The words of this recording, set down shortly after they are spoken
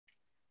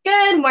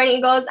morning,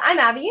 Eagles. I'm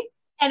Abby.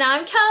 And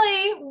I'm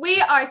Kelly.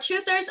 We are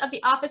 2/3 of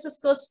the Office of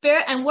School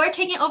Spirit, and we're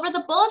taking over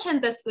the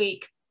Bulletin this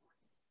week.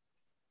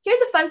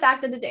 Here's a fun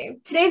fact of the day.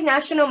 Today's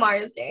National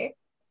Mario's Day.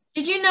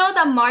 Did you know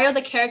that Mario,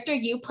 the character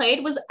you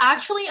played, was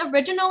actually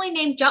originally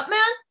named Jumpman?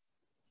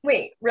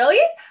 Wait,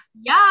 really?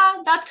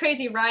 Yeah, that's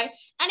crazy, right?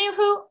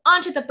 Anywho,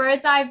 onto the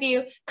bird's eye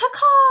view.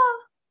 Caw-caw!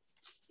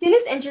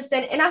 Students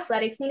interested in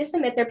athletics need to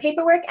submit their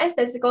paperwork and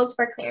physicals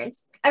for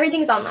clearance.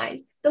 Everything is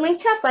online. The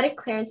link to athletic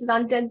clearance is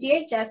on the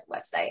DHS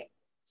website.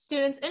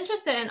 Students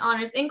interested in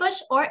Honors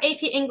English or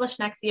AP English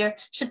next year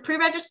should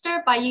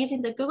pre-register by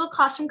using the Google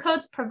Classroom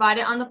codes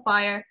provided on the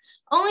flyer.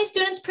 Only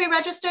students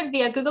pre-registered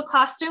via Google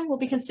Classroom will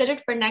be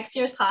considered for next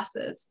year's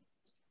classes.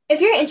 If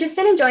you're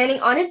interested in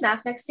joining Honors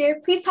Math next year,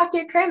 please talk to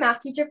your current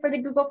math teacher for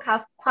the Google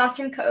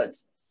Classroom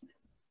codes.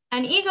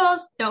 And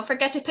Eagles, don't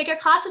forget to pick your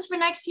classes for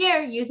next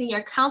year using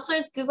your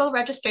counselor's Google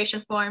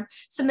registration form.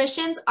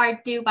 Submissions are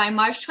due by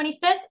March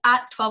 25th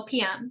at 12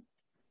 p.m.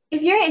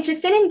 If you're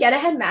interested in Get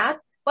Ahead Math,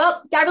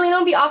 well, Gabrielino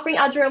will be offering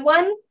Algebra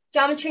 1,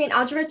 Geometry, and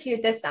Algebra 2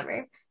 this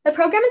summer. The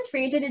program is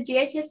free to the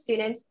GHS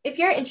students. If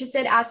you're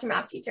interested, ask your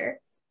math teacher.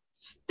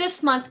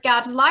 This month,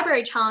 Gab's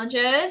library challenge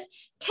is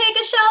Take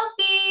a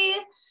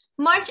Shelfie!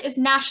 March is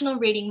National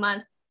Reading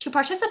Month. To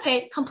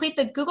participate, complete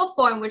the Google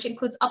form, which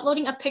includes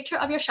uploading a picture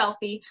of your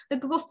shelfie. The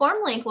Google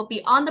form link will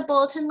be on the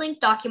Bulletin link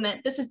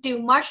document. This is due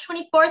March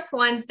 24th,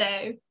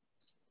 Wednesday.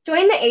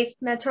 Join the ACE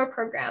Mentor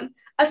Program,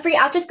 a free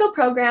after-school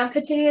program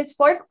continuing its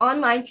 4th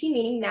online team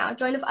meeting now,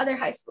 joined with other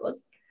high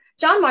schools.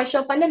 John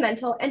Marshall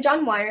Fundamental and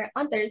John Wire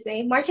on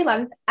Thursday, March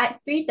 11th at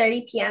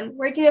 3:30 p.m.,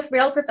 working with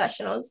real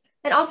professionals,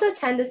 and also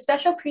attend the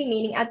special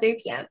pre-meeting at 3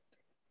 p.m.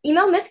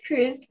 Email Ms.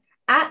 Cruz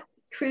at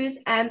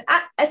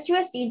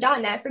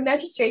cruzm@sjusd.net for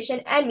registration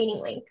and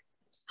meeting link.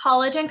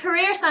 College and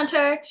Career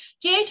Center.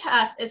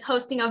 GHS is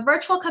hosting a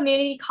virtual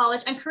community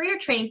college and career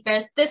training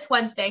fair this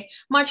Wednesday,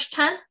 March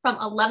 10th from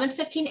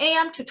 11:15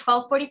 a.m. to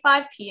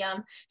 12:45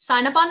 p.m.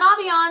 Sign up on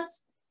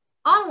Naviance.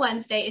 On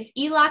Wednesday is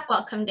ELAC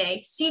Welcome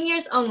Day,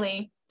 seniors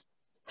only.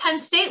 Penn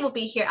State will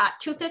be here at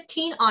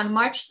 2:15 on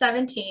March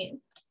 17th.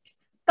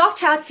 Golf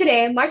tryouts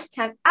today, March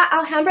 10th at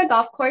Alhambra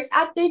Golf Course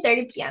at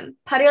 3:30 p.m.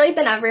 Putter late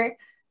than ever.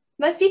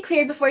 Must be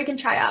cleared before you can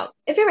try out.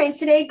 If it rains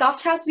today, golf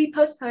tryouts will be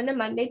postponed to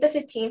Monday the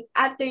 15th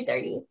at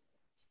 3:30.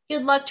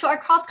 Good luck to our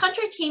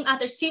cross-country team at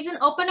their season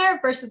opener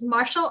versus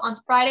Marshall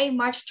on Friday,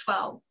 March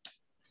 12th.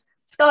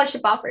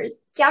 Scholarship offers.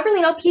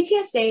 Gabrielino,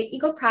 PTSA,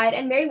 Eagle Pride,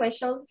 and Mary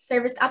Winchell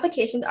service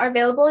applications are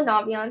available in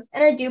Naviance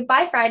and are due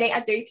by Friday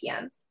at 3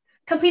 p.m.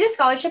 Completed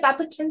scholarship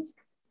applicants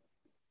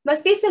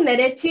must be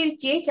submitted to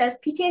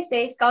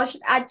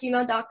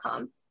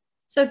ghsptsascholarship@gmail.com.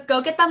 So go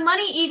get that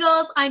money,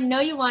 Eagles. I know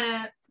you want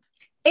it.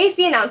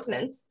 ASB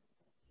announcements.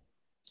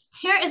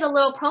 Here is a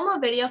little promo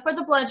video for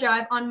the blood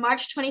drive on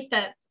March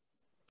 25th.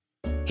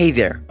 Hey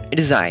there, it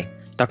is I,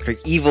 Dr.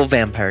 Evil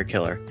Vampire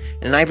Killer,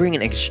 and I bring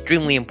an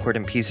extremely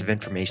important piece of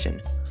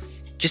information.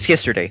 Just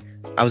yesterday,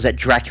 I was at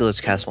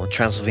Dracula's castle in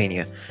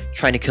Transylvania,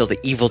 trying to kill the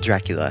evil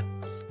Dracula.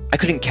 I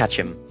couldn't catch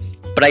him,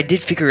 but I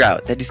did figure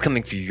out that he's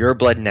coming for your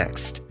blood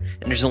next,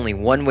 and there's only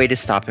one way to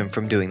stop him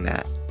from doing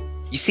that.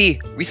 You see,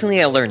 recently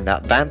I learned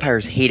that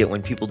vampires hate it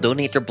when people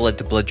donate their blood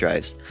to blood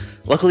drives.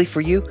 Luckily for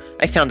you,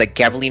 I found that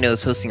Gabrielino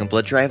is hosting a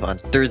blood drive on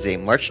Thursday,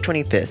 March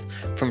 25th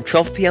from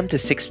 12 p.m. to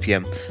 6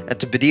 p.m. at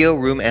the Video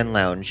Room and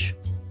Lounge.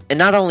 And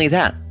not only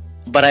that,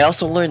 but I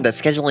also learned that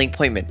scheduling an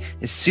appointment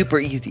is super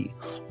easy.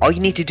 All you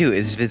need to do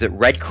is visit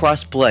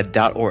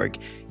redcrossblood.org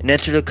and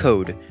enter the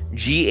code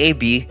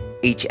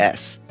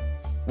GABHS.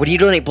 When you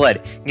donate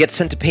blood, you get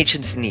sent to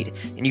patients in need,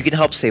 and you can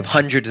help save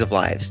hundreds of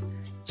lives.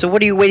 So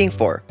what are you waiting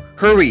for?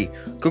 Hurry!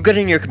 Go get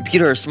on your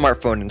computer or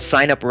smartphone and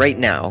sign up right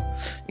now.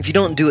 If you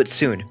don't do it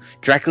soon,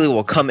 Dracula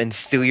will come and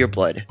steal your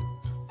blood.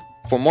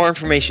 For more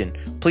information,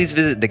 please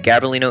visit the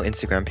Gabrielino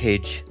Instagram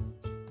page.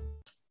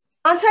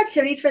 On to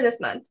activities for this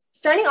month.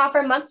 Starting off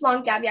our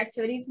month-long Gabby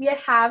activities, we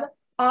have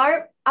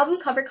our album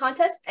cover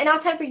contest, and now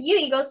it's time for you,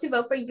 Eagles, to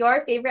vote for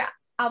your favorite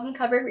album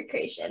cover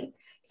recreation.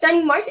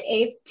 Starting March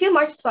 8th to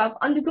March 12th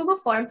on the Google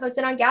form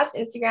posted on Gab's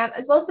Instagram,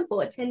 as well as the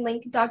Bulletin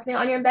link document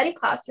on your embedded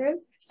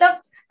classroom. So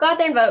go out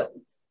there and vote.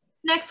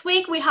 Next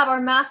week, we have our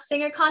Masked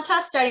Singer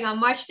contest starting on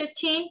March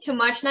 15 to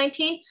March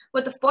 19,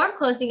 with the form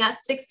closing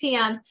at 6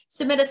 p.m.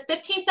 Submit a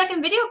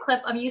 15-second video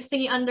clip of you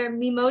singing under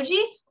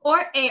Memoji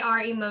or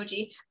AR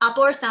emoji,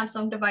 Apple or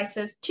Samsung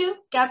devices to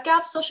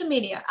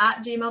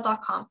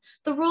gabgabsocialmedia@gmail.com.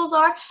 The rules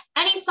are,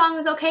 any song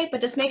is okay,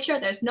 but just make sure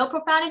there's no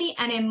profanity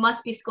and it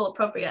must be school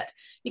appropriate.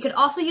 You can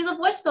also use a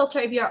voice filter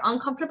if you are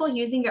uncomfortable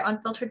using your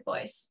unfiltered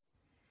voice.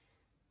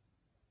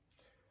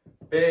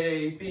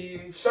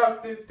 Baby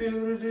shark doo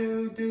doo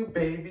doo doo,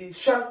 baby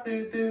shark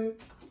doo doo.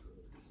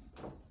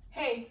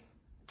 Hey.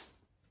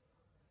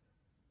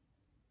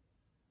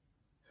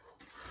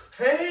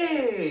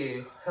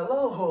 Hey,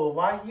 hello,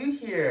 why are you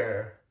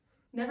here?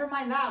 Never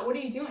mind that, what are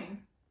you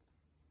doing?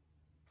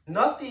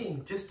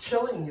 Nothing, just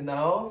chilling, you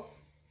know?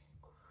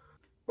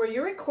 Were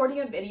you recording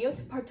a video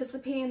to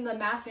participate in the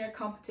Masked Singer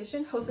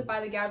competition hosted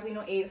by the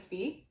Gabrielino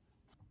ASB?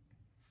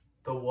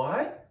 The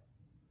what?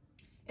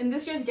 In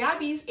this year's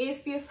Gabby's,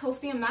 ASB is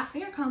hosting a mass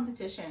singer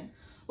competition.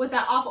 With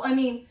that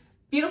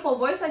beautiful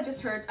voice I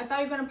just heard, I thought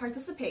you were going to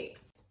participate.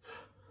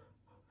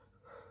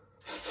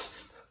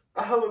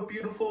 I have a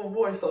beautiful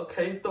voice,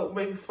 okay? Don't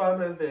make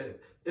fun of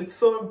it. It's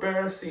so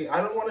embarrassing. I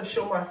don't want to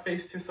show my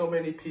face to so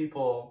many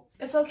people.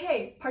 It's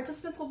okay.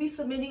 Participants will be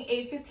submitting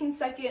a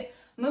 15-second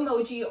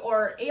memoji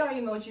or AR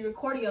emoji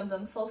recording of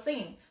themselves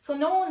singing, so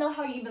no one will know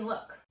how you even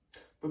look.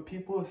 But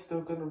people are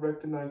still going to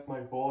recognize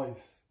my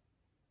voice.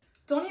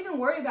 Don't even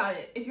worry about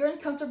it. If you're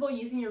uncomfortable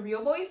using your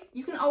real voice,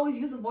 you can always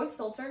use a voice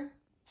filter.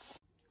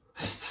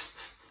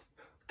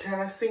 Can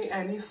I sing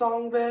any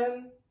song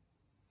then?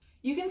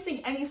 You can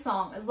sing any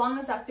song as long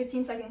as that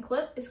 15-second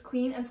clip is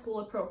clean and school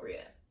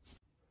appropriate.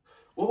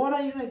 What would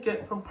I even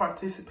get from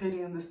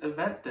participating in this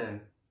event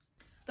then?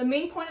 The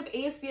main point of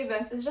ASB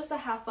events is just to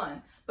have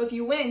fun, but if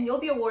you win, you'll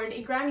be awarded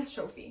a Grammys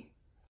trophy.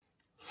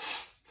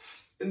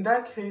 In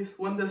that case,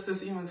 when does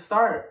this even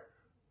start?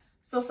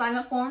 So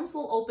sign-up forms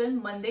will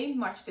open Monday,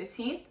 March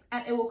 15th,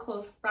 and it will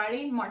close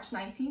Friday, March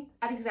 19th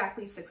at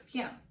exactly 6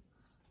 p.m.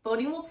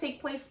 Voting will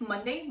take place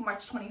Monday,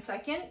 March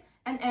 22nd,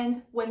 and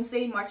end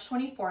Wednesday, March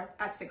 24th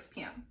at 6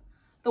 p.m.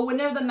 The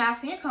winner of the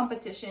mass singer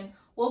competition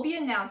will be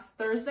announced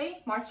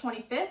Thursday, March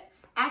 25th,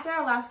 after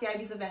our last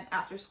Gabby's event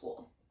after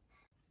school.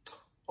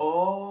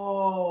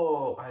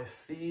 Oh, I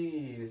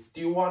see.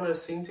 Do you want to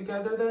sing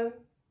together then?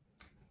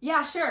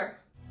 Yeah, sure.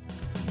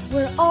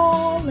 We're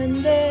all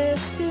in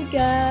this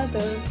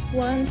together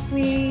once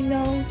we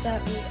know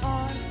that we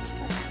are.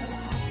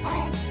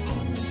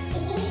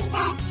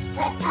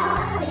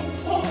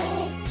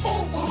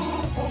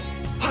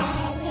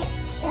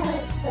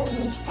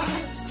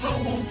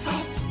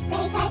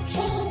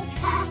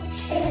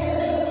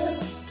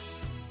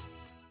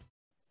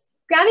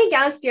 Grammy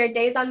Gown Spirit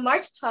Day is on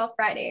March 12th,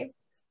 Friday.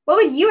 What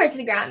would you wear to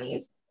the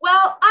Grammys?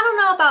 Well, I don't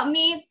know about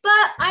me,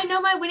 but I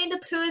know my Winnie the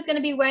Pooh is going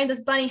to be wearing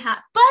this bunny hat.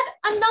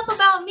 But enough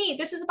about me.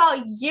 This is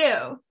about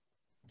you.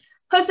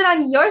 Post it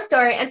on your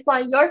story and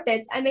flaunt your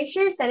fits, and make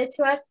sure to send it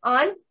to us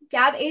on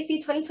GabASB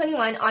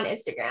 2021 on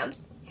Instagram.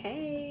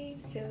 Hey,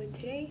 so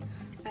today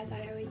I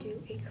thought I would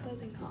do a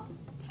clothing haul.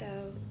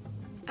 So,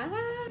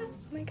 oh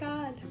my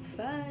god,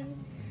 fun.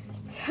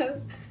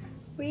 So,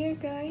 we are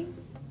going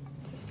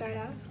to start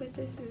off with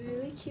this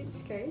really cute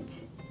skirt.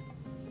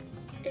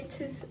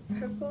 It is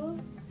purple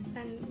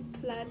and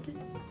plaid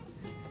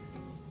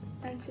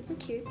and super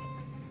cute.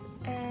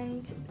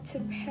 And to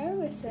pair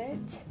with it,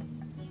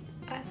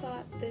 I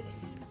thought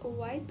this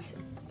white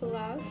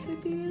blouse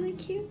would be really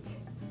cute.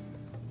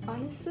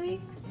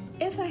 Honestly,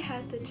 if I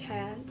had the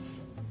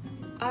chance,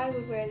 I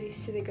would wear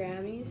these to the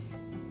Grammys.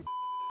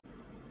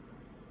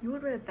 You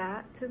would wear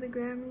that to the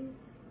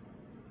Grammys?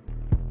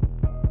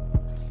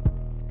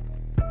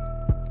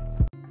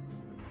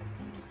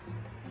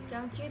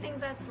 Don't you think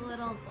that's a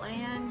little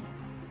bland?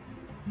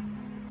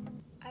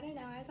 I don't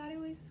know, I thought it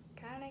was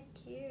kind of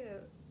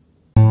cute.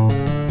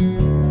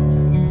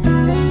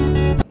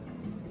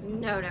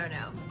 No.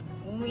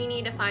 We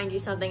need to find you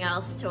something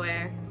else to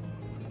wear.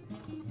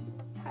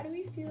 How do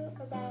we feel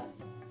about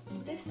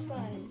this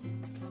one?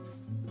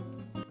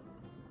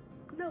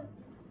 No,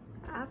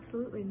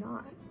 absolutely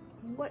not.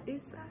 What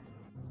is that?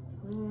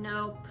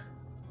 Nope.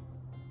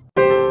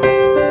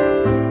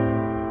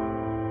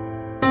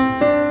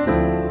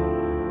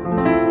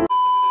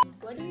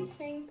 What do you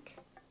think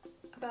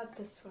about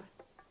this one?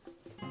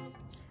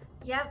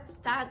 Yep,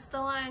 that's the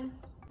one.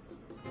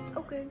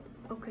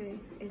 Okay,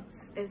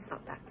 it's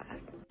not that bad.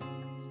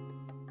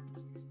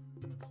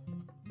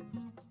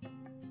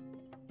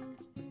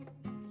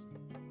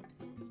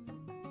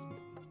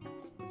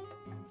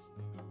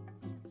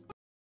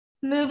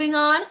 Moving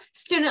on,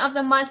 Student of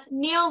the Month,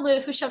 Neil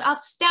Liu, who showed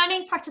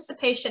outstanding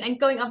participation and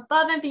going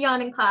above and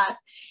beyond in class.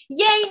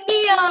 Yay,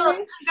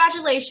 Neil!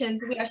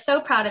 Congratulations, we are so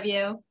proud of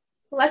you.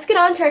 Let's get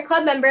on to our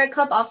club member and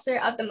club officer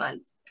of the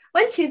month.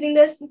 When choosing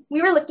this,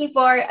 we were looking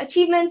for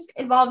achievements,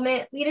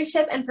 involvement,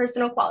 leadership, and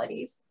personal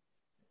qualities.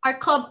 Our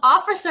club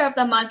officer of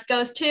the month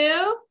goes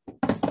to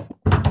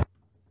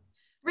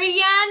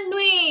Rian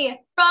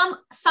Nui from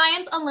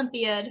Science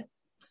Olympiad.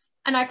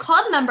 And our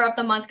club member of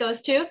the month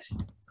goes to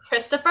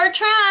Christopher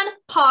Tran,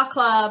 Paw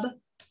Club.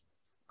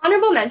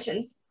 Honorable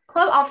mentions,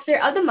 club officer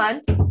of the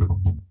month,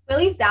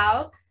 Willie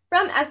Zhao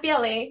from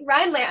FBLA,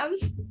 Ryan Lamb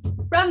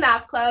from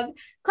Math Club,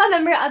 club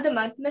member of the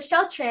month,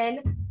 Michelle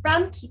Trin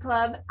from Key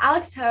Club,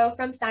 Alex Ho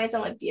from Science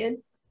Olympiad.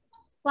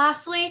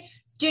 Lastly,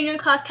 junior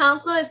class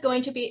council is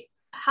going to be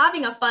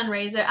having a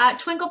fundraiser at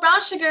Twinkle Brown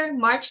Sugar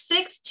March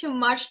 6 to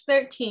March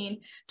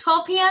 13,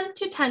 12 p.m.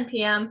 to 10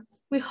 p.m.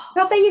 We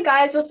hope that you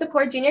guys will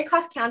support junior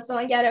class council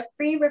and get a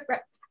free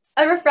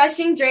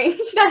refreshing drink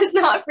that is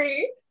not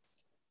free.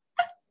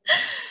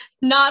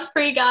 Not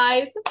free,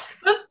 guys.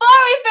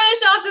 Before we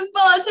finish off this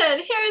bulletin,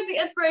 here is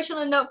the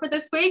inspirational note for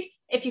this week.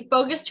 If you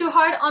focus too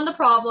hard on the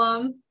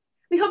problem.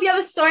 We hope you have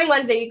a soaring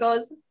Wednesday,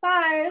 Eagles.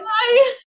 Bye. Bye.